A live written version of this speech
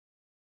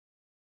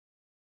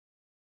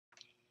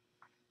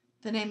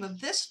The name of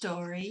this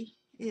story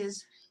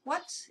is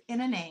What's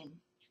in a Name?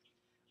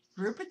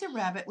 Rupert the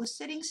rabbit was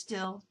sitting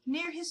still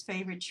near his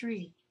favorite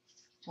tree,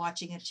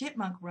 watching a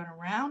chipmunk run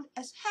around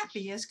as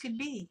happy as could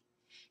be.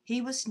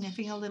 He was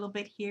sniffing a little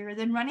bit here,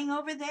 then running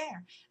over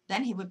there.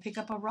 Then he would pick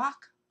up a rock,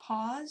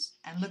 pause,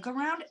 and look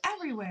around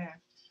everywhere.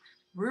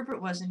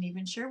 Rupert wasn't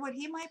even sure what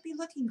he might be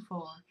looking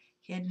for.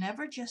 He had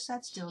never just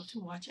sat still to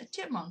watch a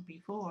chipmunk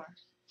before.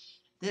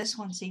 This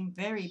one seemed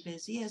very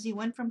busy. As he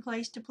went from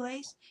place to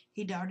place,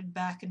 he darted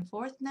back and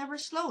forth, never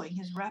slowing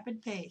his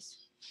rapid pace.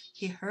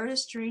 He heard a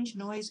strange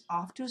noise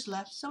off to his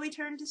left, so he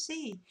turned to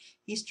see.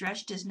 He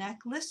stretched his neck,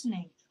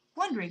 listening,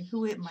 wondering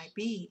who it might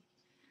be.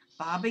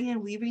 Bobbing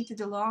and weaving through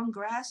the long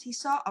grass, he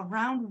saw a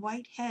round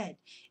white head.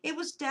 It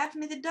was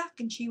Daphne the duck,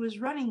 and she was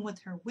running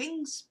with her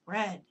wings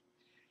spread.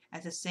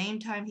 At the same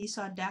time he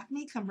saw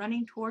Daphne come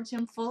running towards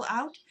him full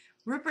out.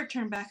 Rupert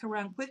turned back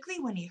around quickly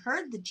when he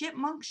heard the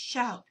chipmunk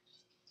shout.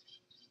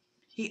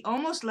 He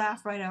almost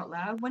laughed right out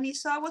loud when he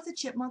saw what the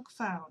chipmunk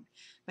found,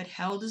 but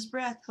held his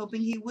breath,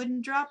 hoping he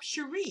wouldn't drop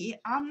Cherie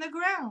on the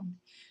ground.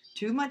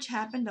 Too much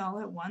happened all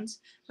at once,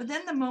 but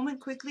then the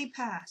moment quickly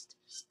passed.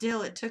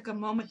 Still, it took a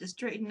moment to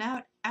straighten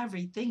out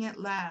everything at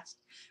last.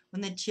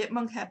 When the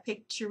chipmunk had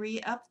picked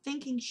Cherie up,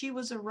 thinking she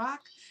was a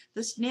rock,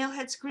 the snail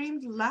had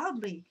screamed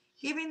loudly,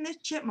 giving the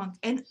chipmunk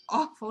an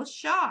awful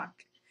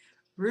shock.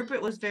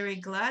 Rupert was very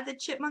glad the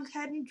chipmunk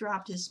hadn't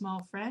dropped his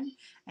small friend,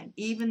 and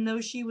even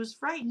though she was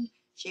frightened,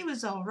 she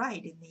was all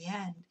right in the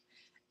end.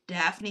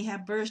 Daphne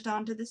had burst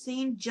onto the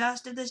scene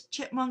just as the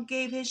chipmunk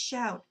gave his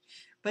shout,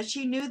 but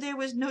she knew there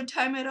was no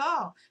time at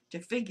all to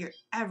figure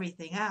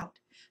everything out.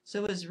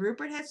 So as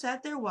Rupert had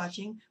sat there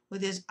watching,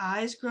 with his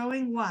eyes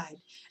growing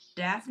wide,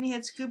 Daphne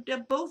had scooped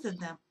up both of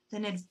them,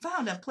 then had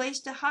found a place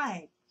to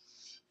hide.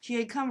 She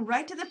had come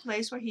right to the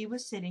place where he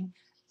was sitting,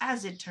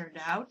 as it turned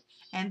out,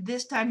 and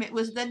this time it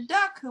was the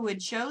duck who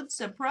had showed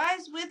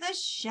surprise with a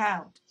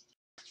shout.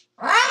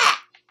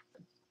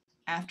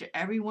 After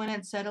everyone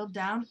had settled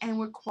down and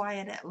were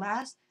quiet at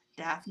last,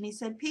 Daphne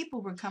said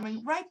people were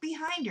coming right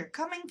behind her,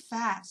 coming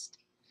fast.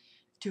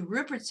 To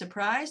Rupert's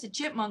surprise, the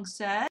chipmunk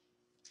said,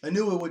 "I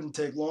knew it wouldn't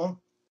take long.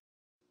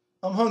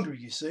 I'm hungry,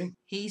 you see,"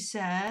 he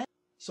said.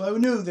 "So I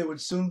knew they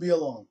would soon be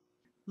along."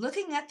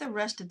 Looking at the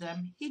rest of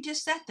them, he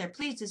just sat there,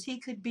 pleased as he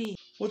could be.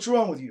 "What's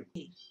wrong with you?"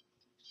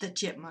 the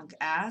chipmunk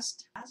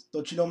asked.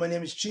 "Don't you know my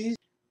name is Cheese?"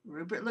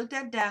 Rupert looked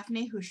at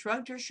Daphne, who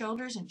shrugged her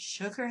shoulders and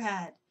shook her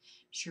head.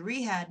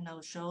 Cherie had no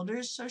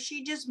shoulders, so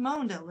she just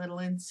moaned a little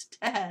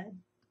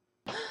instead.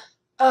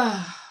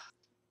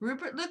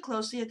 Rupert looked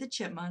closely at the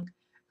chipmunk,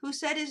 who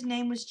said his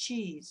name was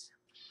Cheese.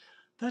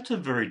 "That's a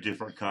very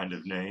different kind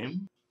of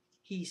name,"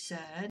 he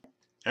said.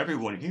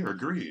 "Everyone here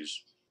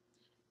agrees."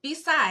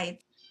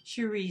 "Besides,"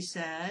 Cherie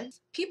said,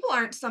 "people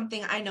aren't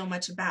something I know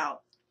much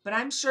about, but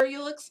I'm sure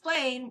you'll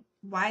explain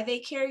why they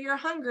care you're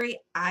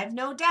hungry, I've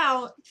no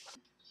doubt."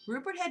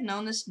 Rupert had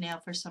known the snail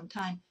for some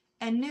time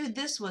and knew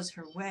this was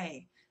her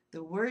way.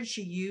 The words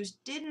she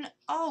used didn't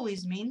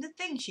always mean the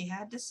thing she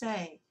had to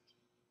say.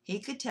 He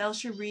could tell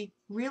Cherie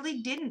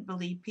really didn't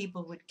believe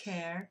people would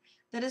care,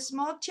 that a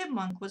small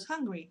chipmunk was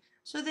hungry,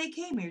 so they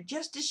came here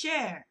just to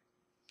share.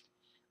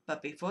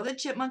 But before the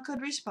chipmunk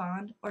could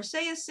respond or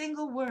say a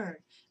single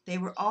word, they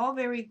were all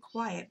very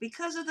quiet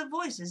because of the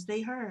voices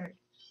they heard.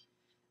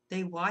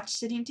 They watched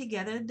sitting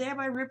together there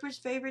by Rupert's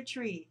favorite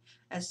tree,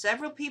 as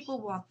several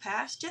people walked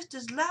past just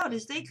as loud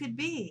as they could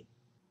be.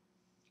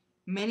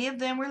 Many of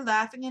them were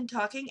laughing and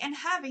talking and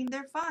having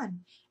their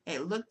fun.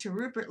 It looked to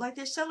Rupert like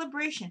their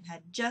celebration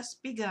had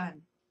just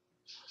begun.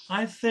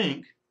 "I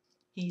think,"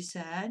 he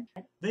said.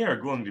 "they are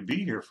going to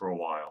be here for a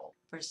while."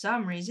 For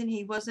some reason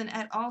he wasn't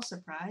at all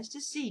surprised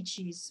to see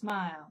Cheese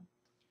smile.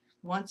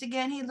 Once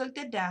again he looked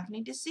at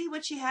Daphne to see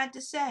what she had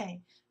to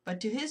say,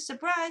 but to his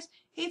surprise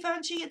he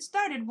found she had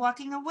started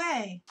walking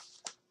away.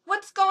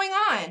 "What's going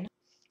on?"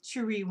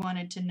 Cherie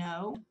wanted to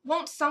know.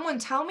 "Won't someone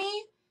tell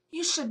me?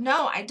 You should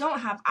know I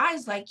don't have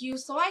eyes like you,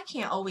 so I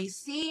can't always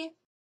see."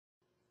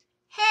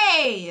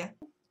 "Hey!"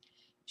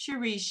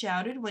 Cherie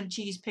shouted when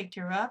Cheese picked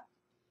her up.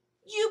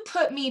 "You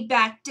put me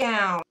back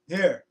down."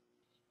 "Here,"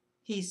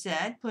 he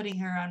said, putting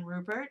her on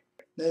Rupert.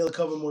 "now you'll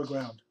cover more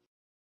ground.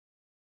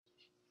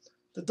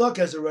 The duck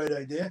has the right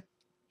idea,"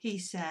 he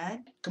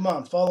said. "Come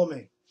on, follow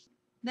me."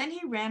 Then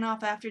he ran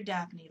off after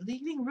Daphne,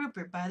 leaving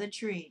Rupert by the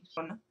tree.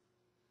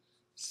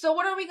 "So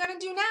what are we going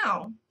to do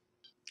now?"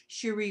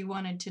 Cherie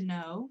wanted to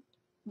know.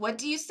 "What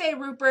do you say,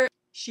 Rupert?"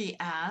 she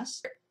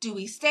asked. "Do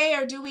we stay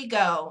or do we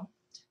go?"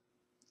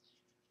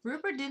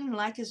 Rupert didn't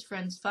like his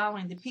friends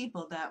following the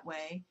people that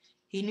way.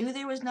 He knew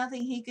there was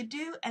nothing he could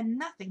do and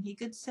nothing he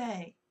could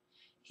say.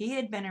 He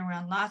had been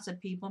around lots of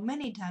people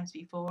many times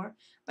before,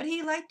 but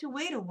he liked to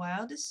wait a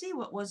while to see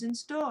what was in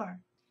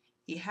store.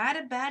 He had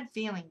a bad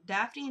feeling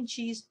Daphne and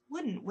Cheese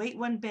wouldn't wait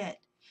one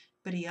bit,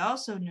 but he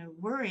also knew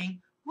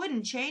worrying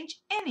wouldn't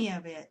change any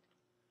of it.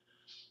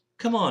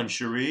 "Come on,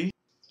 Cherie,"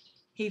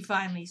 he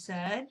finally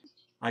said.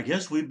 "I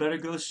guess we'd better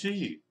go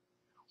see.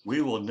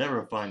 We will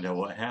never find out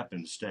what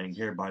happens staying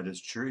here by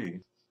this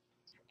tree."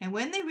 And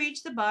when they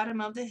reached the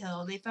bottom of the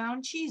hill they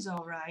found Cheese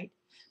all right,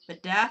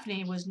 But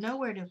Daphne was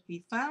nowhere to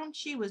be found.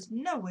 She was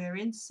nowhere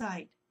in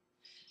sight.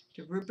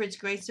 To Rupert's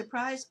great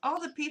surprise, all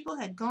the people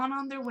had gone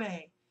on their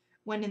way,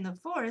 when in the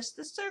forest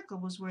the circle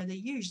was where they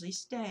usually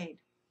stayed.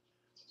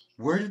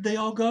 Where did they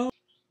all go?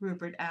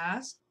 Rupert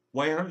asked,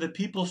 Why aren't the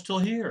people still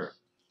here?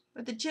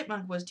 but the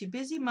chipmunk was too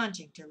busy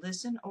munching to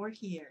listen or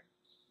hear.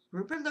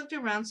 Rupert looked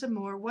around some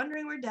more,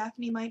 wondering where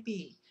Daphne might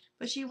be,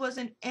 but she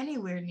wasn't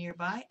anywhere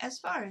nearby as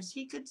far as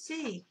he could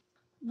see.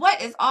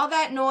 What is all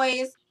that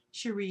noise?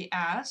 Cherie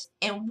asked.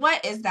 And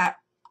what is that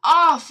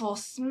awful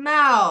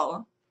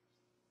smell?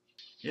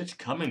 It's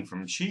coming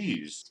from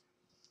cheese,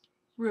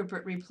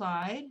 Rupert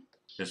replied.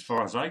 as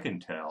far as I can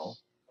tell.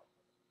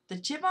 The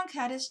chipmunk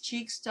had his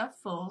cheeks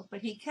stuffed full,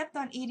 but he kept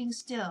on eating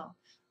still.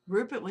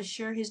 Rupert was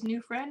sure his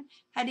new friend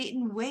had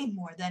eaten way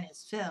more than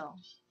his fill.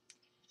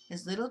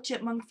 His little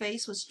chipmunk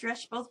face was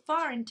stretched both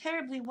far and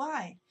terribly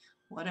wide.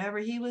 Whatever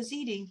he was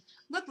eating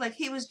looked like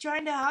he was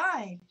trying to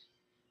hide.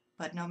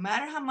 But no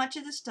matter how much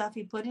of the stuff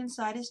he put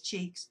inside his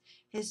cheeks,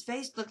 his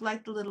face looked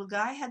like the little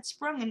guy had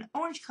sprung an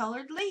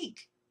orange-colored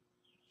leak.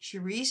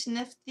 Cherie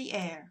sniffed the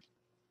air.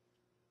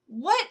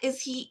 What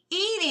is he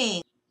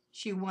eating?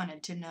 She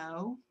wanted to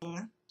know.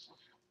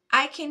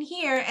 I can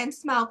hear and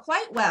smell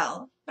quite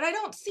well, but I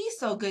don't see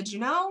so good, you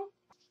know.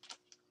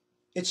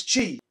 It's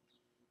cheese.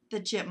 The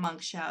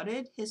chipmunk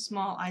shouted, his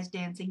small eyes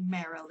dancing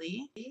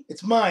merrily.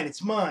 It's mine,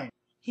 it's mine.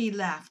 He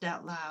laughed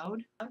out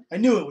loud. I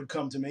knew it would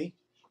come to me.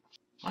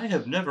 I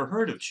have never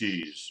heard of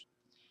cheese.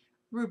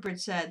 Rupert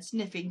said,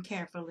 sniffing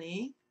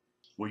carefully.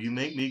 Will you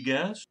make me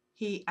guess?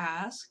 He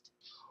asked.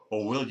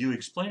 Or will you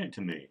explain it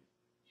to me?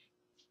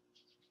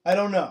 I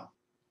don't know.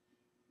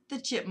 The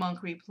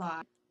chipmunk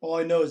replied. All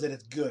I know is that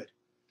it's good.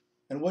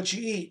 And what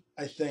you eat,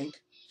 I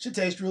think, should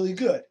taste really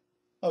good.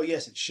 Oh,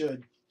 yes, it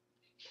should.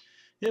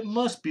 It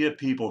must be a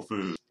people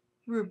food.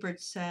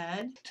 Rupert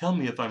said. Tell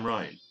me if I'm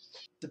right.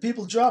 The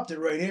people dropped it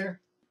right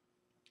here,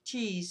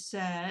 Cheese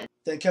said.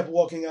 then kept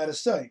walking out of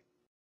sight.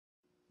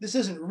 This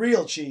isn't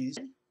real cheese,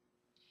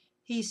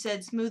 He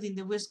said, smoothing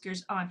the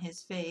whiskers on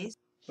his face.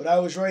 but I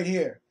was right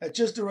here at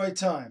just the right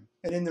time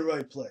and in the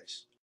right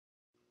place.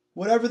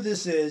 Whatever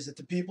this is that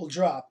the people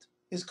dropped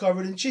is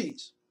covered in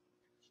cheese.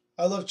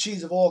 I love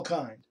cheese of all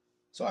kinds,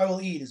 so I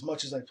will eat as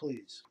much as I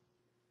please.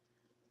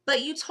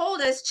 But you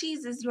told us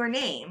cheese is your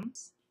name.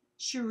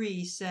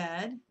 Cherie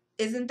said.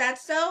 Isn't that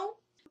so?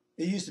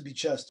 It used to be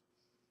Chester,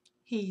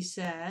 He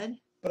said.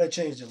 but I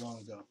changed it long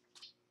ago.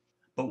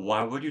 But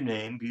why would your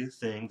name be a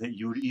thing that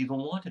you would even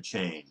want to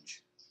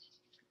change?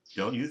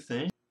 Don't you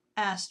think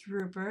Asked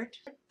Rupert.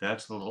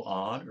 that's a little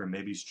odd or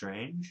maybe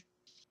strange?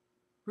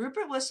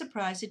 Rupert was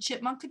surprised the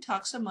chipmunk could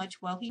talk so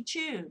much while he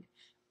chewed,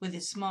 with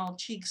his small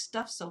cheeks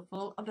stuffed so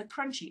full of the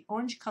crunchy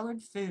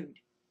orange-colored food.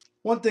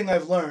 One thing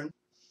I've learned,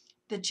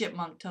 The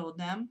chipmunk told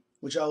them.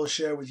 which I will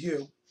share with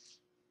you,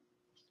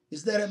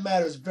 is that it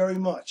matters very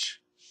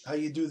much how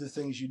you do the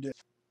things you do.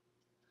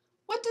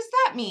 What does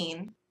that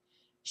mean?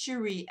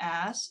 Cherie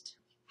asked.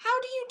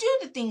 How do you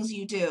do the things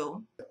you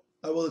do?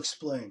 I will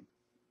explain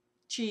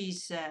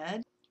Cheese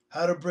said.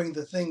 how to bring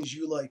the things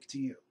you like to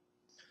you.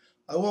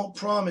 I won't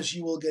promise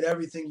you will get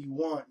everything you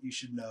want, you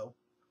should know.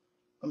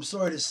 I'm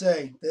sorry to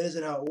say that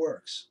isn't how it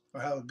works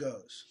or how it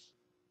goes.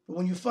 But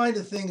when you find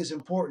a thing is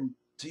important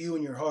to you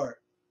in your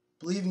heart,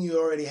 believing you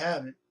already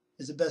have it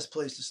is the best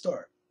place to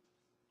start.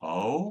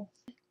 Oh?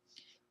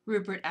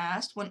 Rupert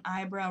asked, one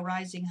eyebrow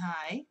rising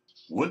high.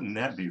 Wouldn't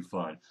that be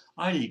fun?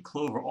 I'd eat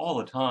clover all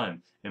the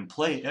time and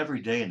play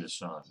every day in the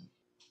sun.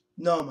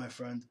 No, my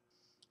friend,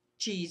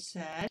 Cheese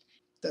said.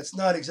 that's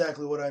not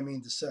exactly what I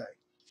mean to say.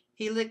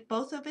 He licked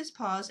both of his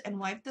paws and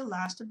wiped the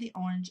last of the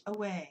orange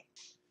away.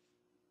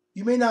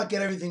 You may not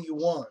get everything you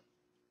want,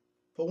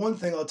 but one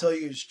thing I'll tell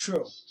you is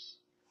true.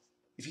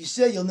 If you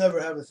say you'll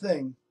never have a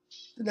thing,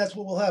 then that's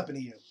what will happen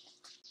to you.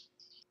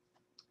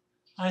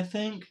 I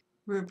think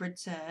Rupert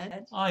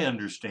said, I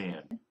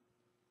understand.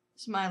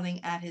 smiling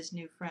at his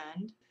new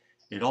friend.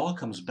 It all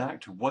comes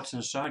back to what's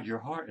inside your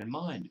heart and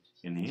mind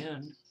in the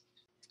end.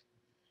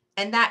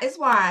 And that is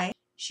why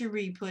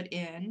Cherie put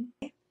in.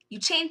 you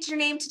changed your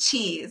name to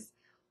Cheese.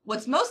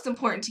 What's most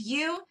important to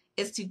you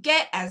is to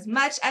get as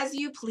much as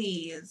you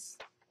please.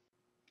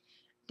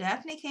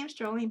 Daphne came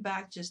strolling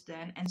back just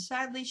then and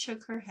sadly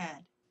shook her head.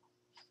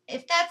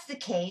 If that's the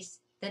case,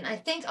 then I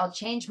think I'll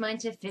change mine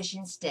to fish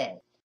instead.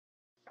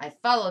 I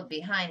followed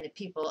behind the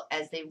people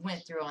as they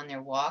went through on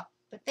their walk,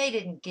 but they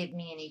didn't give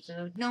me any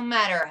food, no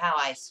matter how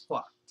I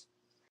squawked.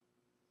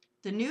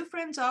 The new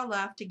friends all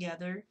laughed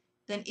together,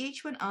 then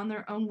each went on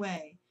their own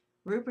way.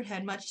 Rupert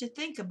had much to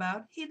think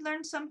about. He'd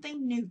learned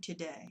something new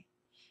today.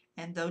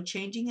 And though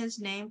changing his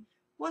name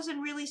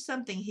wasn't really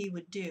something he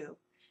would do,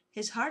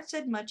 his heart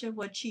said much of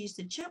what Cheese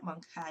the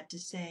Chipmunk had to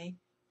say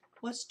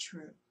was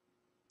true.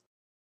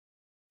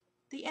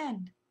 The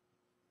end.